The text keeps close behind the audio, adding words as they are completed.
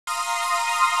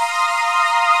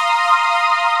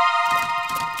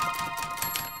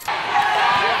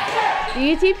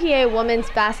UTPA women's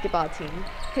basketball team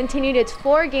continued its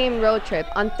 4-game road trip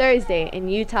on Thursday in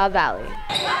Utah Valley.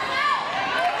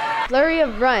 Flurry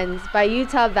of runs by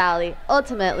Utah Valley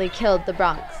ultimately killed the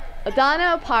Bronc.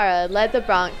 Adana Opara led the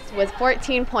Bronc with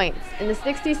 14 points in the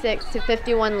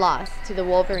 66-51 loss to the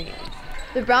Wolverines.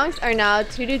 The Bronc are now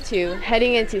 2-2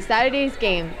 heading into Saturday's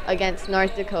game against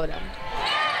North Dakota.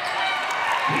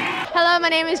 Hello, my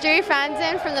name is Juri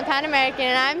Franzen from the Pan American,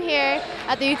 and I'm here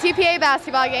at the UTPA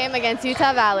basketball game against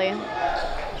Utah Valley.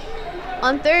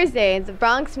 On Thursday, the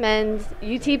Bronc men's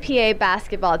UTPA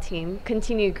basketball team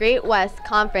continued Great West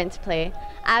Conference play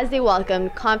as they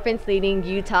welcomed conference-leading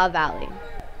Utah Valley.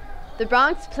 The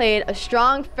Bronc played a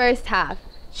strong first half,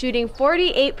 shooting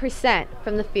 48%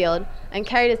 from the field and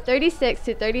carried a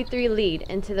 36-33 lead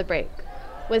into the break.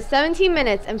 With 17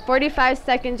 minutes and 45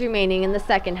 seconds remaining in the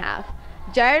second half,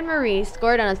 Jared Maree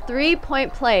scored on a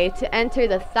 3-point play to enter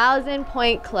the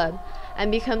 1,000-point club and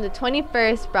become the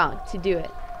 21st Bronc to do it.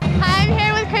 Hi, I'm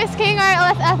here with Chris King,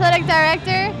 our athletic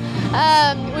director.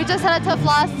 We just had a tough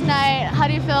loss tonight. How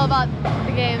do you feel about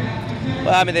the game?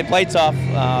 Well, I mean, they played tough.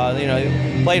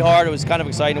 They played hard. It was kind of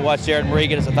exciting to watch Jared Maree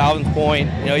get his 1,000th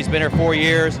point. He's been here 4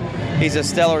 years. He's a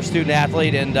stellar student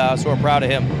athlete, and so we're proud of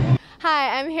him.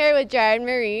 Hi, I'm here with Jared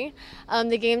Maree.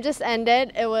 The game just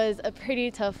ended. It was a pretty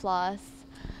tough loss.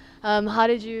 How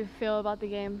did you feel about the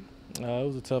game? It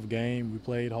was a tough game. We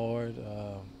played hard.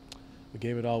 We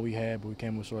gave it all we had, but we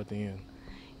came up short at the end.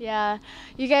 Yeah,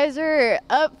 you guys were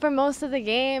up for most of the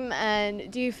game, and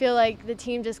do you feel like the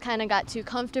team just kind of got too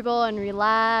comfortable and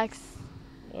relaxed?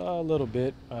 A little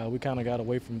bit. We kind of got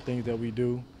away from things that we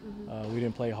do. We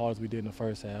didn't play hard as we did in the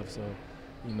first half, so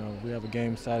we have a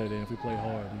game Saturday, and if we play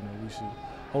hard, we should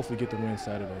hopefully get the win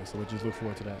Saturday, so we'll just look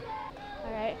forward to that.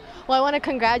 All right. Well, I want to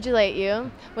congratulate you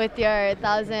with your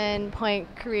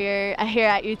 1,000-point career here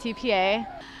at UTPA.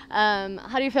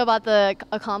 How do you feel about the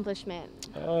accomplishment?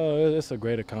 It's a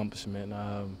great accomplishment.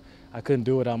 I couldn't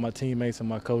do it without my teammates and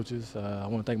my coaches. I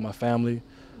want to thank my family,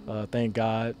 thank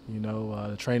God,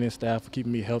 the training staff for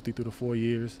keeping me healthy through the 4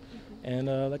 years. And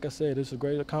like I said, it's a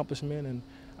great accomplishment, and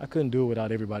I couldn't do it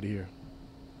without everybody here.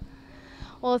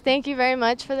 Well, thank you very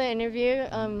much for the interview.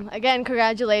 Again,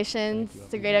 congratulations.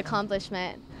 It's a great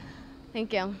accomplishment.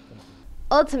 Thank you.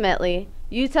 Ultimately,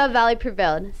 Utah Valley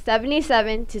prevailed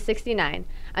 77-69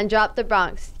 and dropped the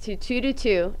Bronc to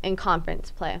 2-2 in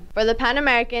conference play. For the Pan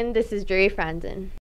American, this is Juri Franzen.